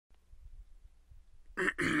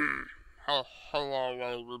Hello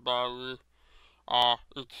everybody.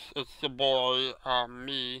 It's the boy,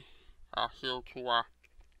 me, here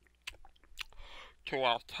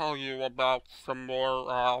to tell you about some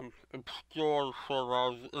more, obscure sort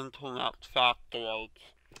of internet factoids.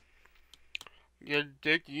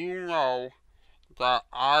 Did you know that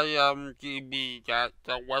IMDb, that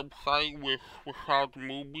the website without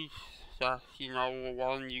movies, that, the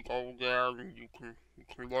one you go there and you can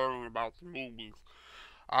learn about the movies.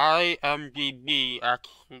 IMDb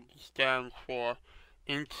actually stands for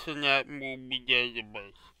Internet Movie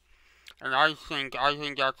Database, and I think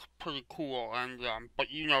that's pretty cool. And but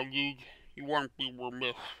you won't be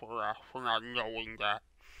remiss for not knowing that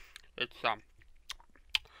it's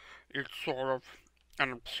sort of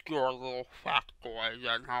an obscure little factoid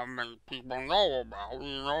that not many people know about.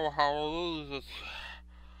 You know how it is.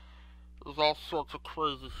 There's all sorts of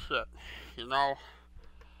crazy shit, you know.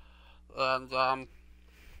 And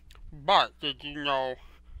but did you know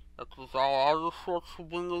that there's all other sorts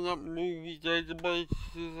of internet movie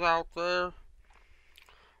databases out there?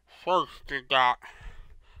 First, you got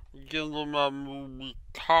the Internet Movie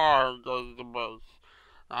Car Database.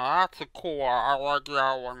 Now that's a cool. I like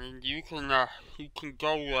that one, and you can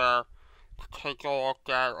go there to take a look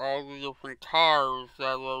at all the different cars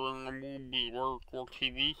that are in the movie or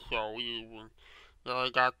TV show even.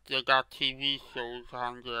 They got TV shows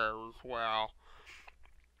on there as well.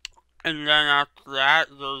 And then after that,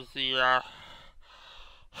 there's the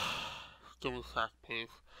give me a sec, please.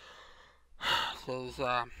 There's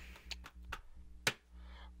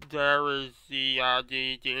there is the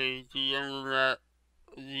internet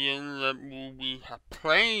movie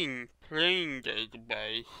plane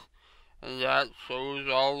database, and that shows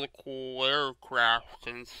all the cool aircraft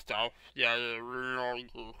and stuff that are in all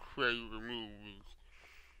your favorite movies.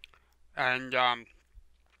 And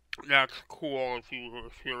that's cool if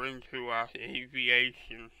you're into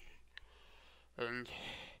aviation and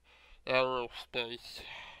aerospace.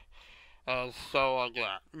 So like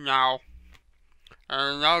that. Now,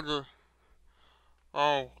 another.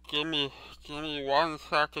 Oh, give me 1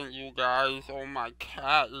 second, you guys. Oh, my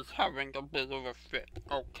cat is having a bit of a fit.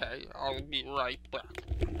 Okay, I'll be right back.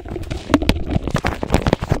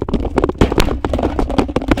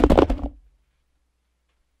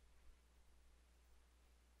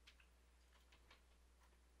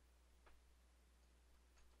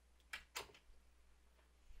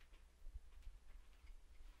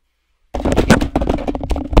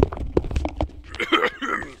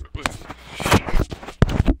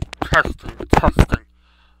 Testing.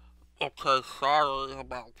 Okay, sorry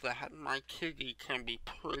about that. My kitty can be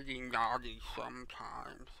pretty naughty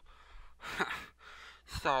sometimes.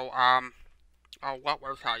 So, what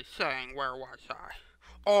was I saying? Where was I?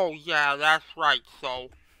 Oh, yeah, that's right. So,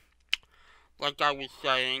 like I was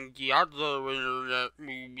saying, the other internet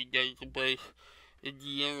movie database is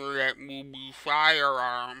the Internet Movie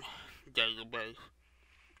Firearm database.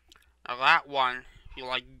 Now, that one, if you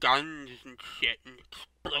like guns and shit, and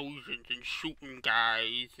explosions, and shooting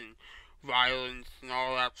guys, and violence, and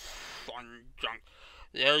all that fun junk,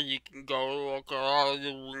 there you can go look at all the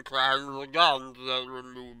different kinds of guns that are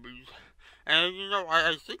in movies. And,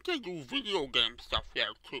 I think they do video game stuff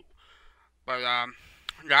there, too. But,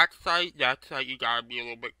 that site, you gotta be a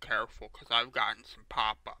little bit careful, because I've gotten some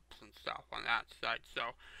pop-ups and stuff on that site,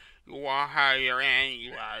 so you want to have your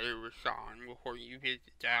antivirus on before you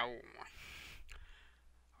visit that one.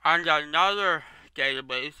 On another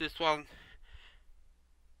database, this one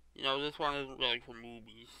isn't really for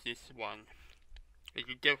movies. This one is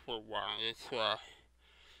a different one. It's the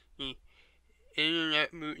the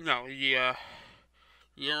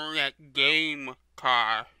Internet Game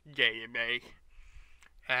Car database,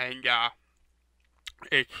 and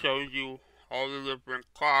it shows you all the different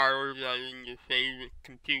cars that are in your favorite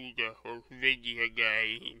computer or video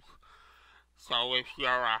games. So if you're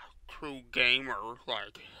a true gamer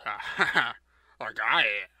like I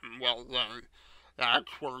am, well then that's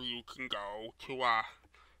where you can go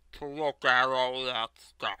to look at all that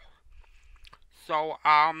stuff. So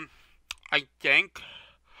I think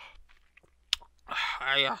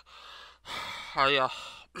I I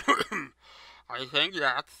I think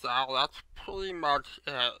that's pretty much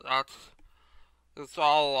it. That's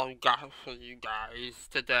all I've got for you guys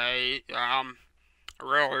today. I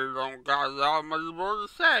really don't got that much more to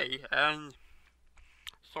say, and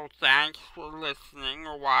so thanks for listening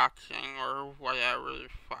or watching or whatever the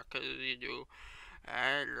fuck it is you do.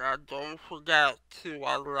 And don't forget to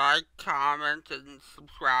like, comment, and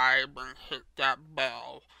subscribe, and hit that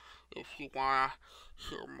bell if you wanna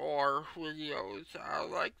hear more videos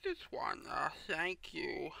like this one. Thank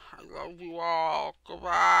you. I love you all.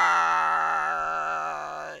 Goodbye.